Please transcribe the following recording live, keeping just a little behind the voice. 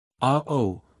Ah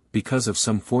oh, because of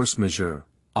some force majeure,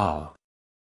 ah.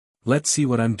 Let's see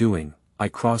what I'm doing, I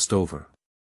crossed over.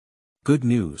 Good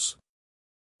news.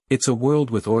 It's a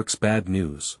world with orcsBad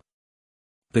news.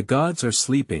 The gods are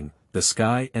sleeping, the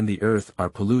sky and the earth are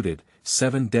polluted,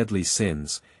 7 deadly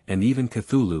sins, and even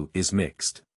Cthulhu is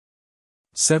mixed.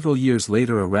 Several years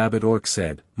later a rabid orc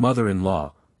said,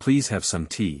 "Mother-in-law, please have some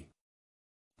tea."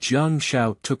 Jiang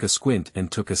Xiao took a squint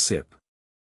and took a sip.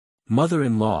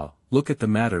 "Mother-in-law, look at the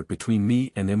matter between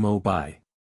me and Mo Bai."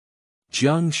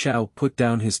 Jiang Xiao put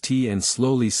down his tea and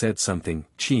slowly said something,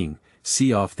 "Qing,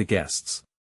 see off the guests."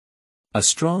 A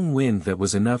strong wind that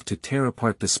was enough to tear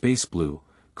apart the space blew,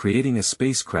 creating a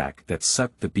space crack that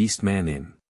sucked the beastman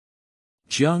in.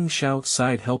 Jiang Xiao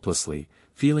sighed helplessly,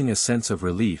 feeling a sense of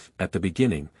relief. At the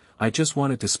beginning, I just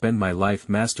wanted to spend my life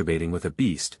masturbating with a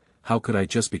beast, how could I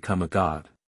just become a god?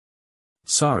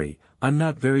 Sorry, I'm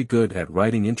not very good at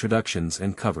writing introductions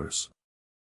and covers.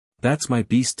 That's my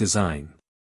beast design.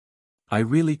 I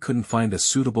really couldn't find a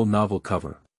suitable novel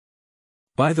cover.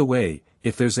 By the way,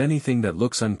 if there's anything that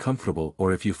looks uncomfortable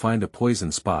or if you find a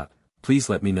poison spot, please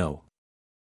let me know.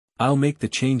 I'll make the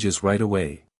changes right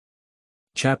away.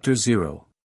 Chapter 0.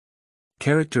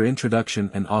 Character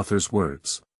Introduction and Author's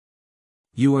Words.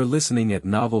 You are listening at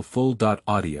novel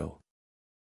full.audio.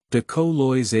 De co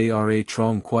lois ara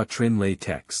trong quatrin lay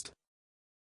text.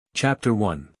 Chapter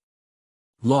 1.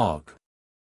 Log.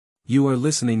 You are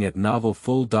listening at novel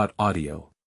full.audio.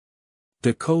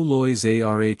 De co lois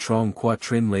ara trong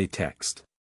quatrin lay text.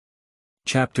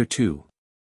 Chapter 2.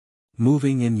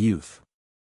 Moving in Youth.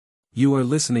 You are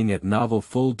listening at novel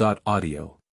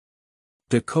full.audio.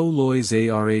 De co lois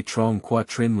ara trong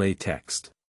quatrin lay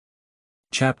text.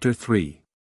 Chapter 3.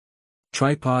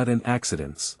 Tripod and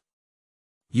Accidents.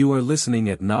 You are listening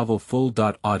at novel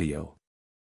full.audio.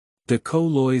 De co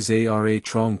lois ara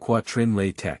trong quatrin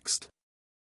lay text.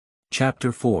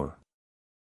 Chapter 4.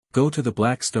 Go to the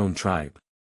Blackstone tribe.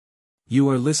 You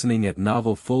are listening at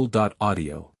novel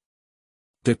full.audio.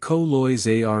 De co lois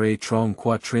ara trong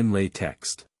quatrin lay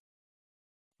text.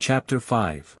 Chapter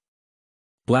 5.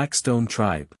 Blackstone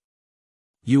tribe.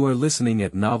 You are listening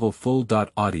at novel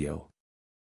full.audio.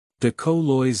 De co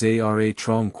lois ara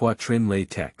trong quatrin lay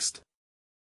text.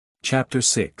 Chapter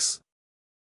 6.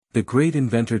 The Great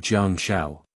Inventor Jiang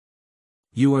Xiao.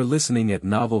 You are listening at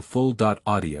novel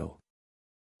full.audio.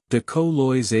 De co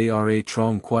lois ara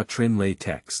trong quatrin lay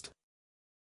text.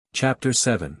 Chapter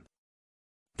 7.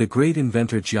 The Great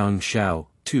Inventor Jiang Xiao,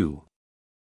 2.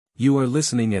 You are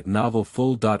listening at novel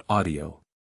full.audio.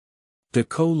 De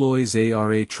co lois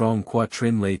ara trong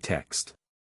quatrin lay text.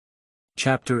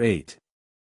 Chapter 8.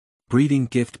 Breeding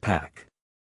Gift Pack.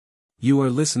 You are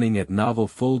listening at novel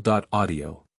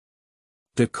full.audio.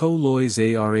 De co lois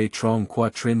ara trong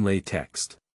quatrin lay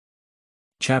text.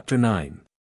 Chapter 9.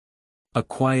 A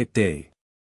Quiet Day.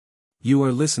 You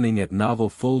are listening at novel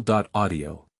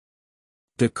full.audio.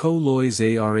 De co lois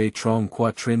ara trong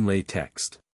quatrin lay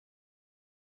text.